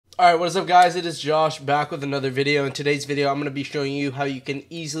Alright, what is up guys? It is Josh back with another video. In today's video, I'm going to be showing you how you can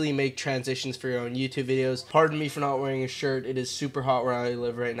easily make transitions for your own YouTube videos. Pardon me for not wearing a shirt. It is super hot where I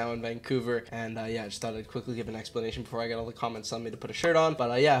live right now in Vancouver. And yeah, I just thought I'd quickly give an explanation before I get all the comments telling me to put a shirt on.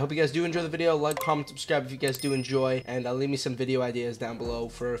 But yeah, I hope you guys do enjoy the video. Like, comment, subscribe if you guys do enjoy. And leave me some video ideas down below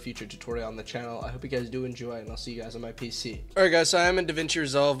for a future tutorial on the channel. I hope you guys do enjoy, and I'll see you guys on my PC. Alright guys, so I am in Davinci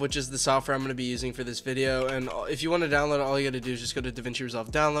Resolve, which is the software I'm going to be using for this video. And if you want to download it, all you got to do is just go to Davinci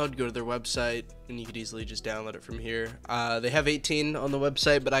Resolve download, go to their website, and you could easily just download it from here. They have 18 on the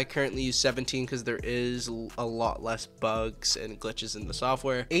website, but I currently use 17 because there is a lot less bugs and glitches in the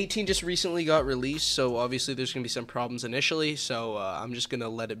software. 18 just recently got released, so obviously there's gonna be some problems initially, so I'm just gonna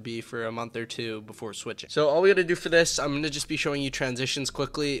let it be for a month or two before switching. So all we gotta do for this, I'm gonna just be showing you transitions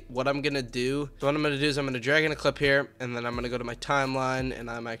quickly. What I'm gonna do is I'm gonna drag in a clip here, and then I'm gonna go to my timeline, and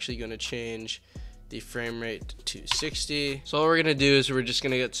I'm actually gonna change the frame rate to 60. So all we're gonna do is we're just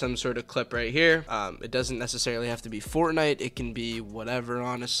gonna get some sort of clip right here. It doesn't necessarily have to be Fortnite, it can be whatever,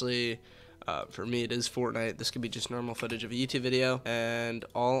 honestly. For me it is Fortnite. This could be just normal footage of a YouTube video, and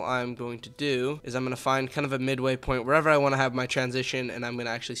all I'm going to do is I'm going to find kind of a midway point wherever I want to have my transition, and I'm going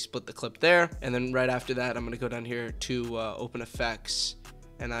to actually split the clip there, and then right after that I'm going to go down here to open effects,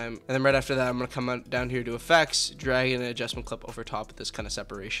 and then right after that I'm going to come down here to effects, drag in an adjustment clip over top of this kind of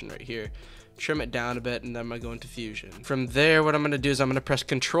separation right here, trim it down a bit, and then I'm going to go into fusion. From there, what I'm going to do is I'm going to press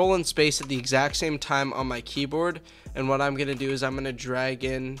Control and space at the exact same time on my keyboard, and what I'm going to do is I'm going to drag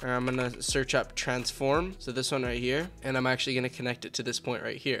in, or I'm going to search up transform, so this one right here, and I'm actually going to connect it to this point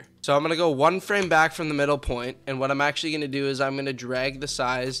right here. So I'm going to go one frame back from the middle point, and what I'm actually going to do is I'm going to drag the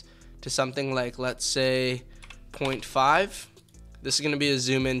size to something like, let's say 0.5. This is going to be a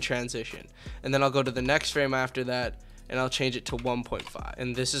zoom in transition, and then I'll go to the next frame after that, and I'll change it to 1.5,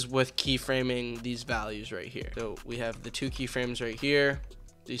 and this is with keyframing these values right here. So we have the two keyframes right here,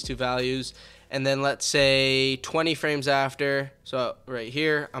 these two values, and then let's say 20 frames after, so right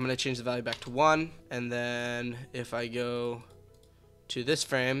here I'm going to change the value back to 1, and then if I go to this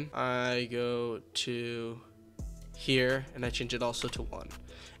frame, I go to here and I change it also to 1,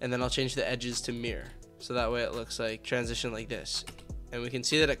 and then I'll change the edges to mirror, so that way it looks like transition like this. And we can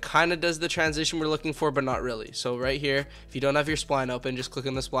see that it kind of does the transition we're looking for, but not really. So right here, if you don't have your spline open, just click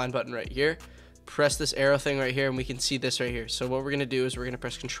on the spline button right here, press this arrow thing right here, and we can see this right here. So what we're gonna do is we're gonna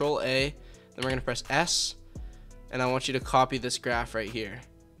press Control A, then we're gonna press S, and I want you to copy this graph right here.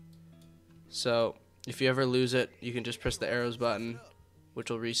 So if you ever lose it, you can just press the arrows button, which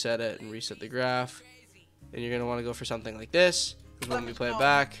will reset it and reset the graph. And you're gonna wanna go for something like this, because when we play it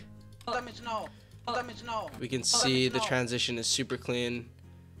back, we can see the transition is super clean,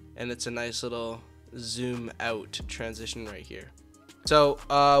 and it's a nice little zoom out transition right here. So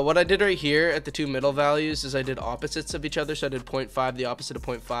what I did right here at the two middle values is I did opposites of each other. So I did 0.5, the opposite of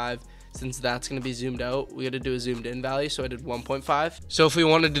 0.5. Since that's going to be zoomed out, we got to do a zoomed in value, so I did 1.5. So if we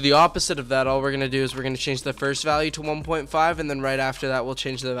want to do the opposite of that, all we're going to do is we're going to change the first value to 1.5, and then right after that we'll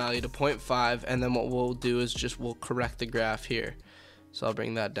change the value to 0.5, and then what we'll do is we'll correct the graph here. So I'll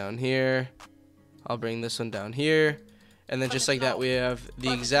bring that down here, I'll bring this one down here, and then just like that we have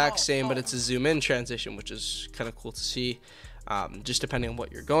the exact same, but it's a zoom in transition, which is kind of cool to see, just depending on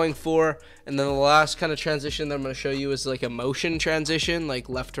what you're going for. And then the last kind of transition that I'm going to show you is like a motion transition, like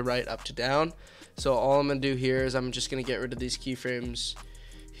left to right, up to down. So all I'm going to do here is I'm just going to get rid of these keyframes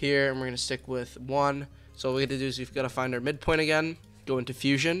here, and we're going to stick with 1. So what we got to do is we've got to find our midpoint again, go into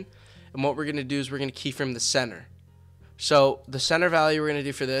fusion, and what we're going to do is we're going to keyframe the center. So the center value we're going to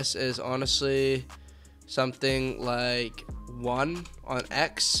do for this is honestly something like 1 on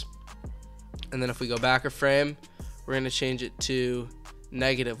X, and then if we go back a frame, we're going to change it to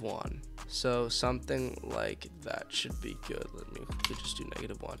 -1. So something like that should be good. Let me quickly just do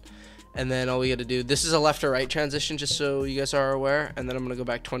 -1, and then all we got to do, this is a left to right transition, just so you guys are aware, and then I'm going to go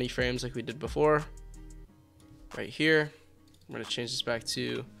back 20 frames like we did before right here. I'm going to change this back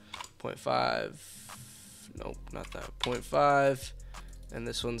to 0.5. Nope, not that, 0.5, and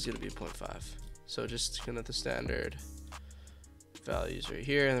this one's gonna be 0.5. So just kind of the standard values right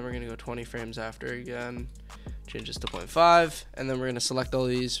here, and then we're gonna go 20 frames after again, change this to 0.5, and then we're gonna select all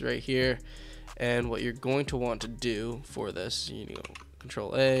these right here. And what you're going to want to do for this, you go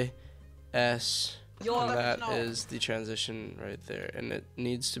Control A, S, and that is the transition right there, and it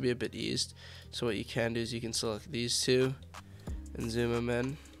needs to be a bit eased. So what you can do is you can select these two and zoom them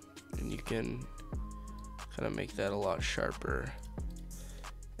in, and you can kind of make that a lot sharper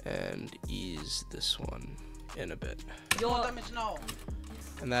and ease this one in a bit.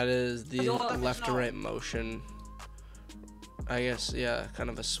 And that is the left to right motion, I guess. Yeah, kind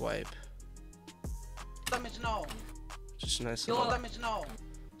of a swipe. Just a nice little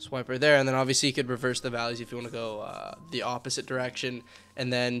swipe right there, and then obviously you could reverse the values if you want to go the opposite direction,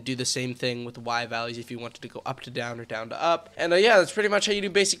 and then do the same thing with Y values if you wanted to go up to down or down to up. And yeah, that's pretty much how you do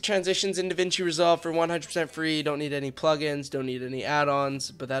basic transitions in Davinci Resolve for 100% free. Don't need any plugins, don't need any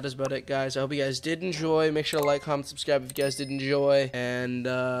add-ons, but that is about it, guys. I hope you guys did enjoy. Make sure to like, comment, subscribe if you guys did enjoy, and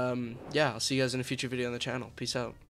yeah, I'll see you guys in a future video on the channel. Peace out.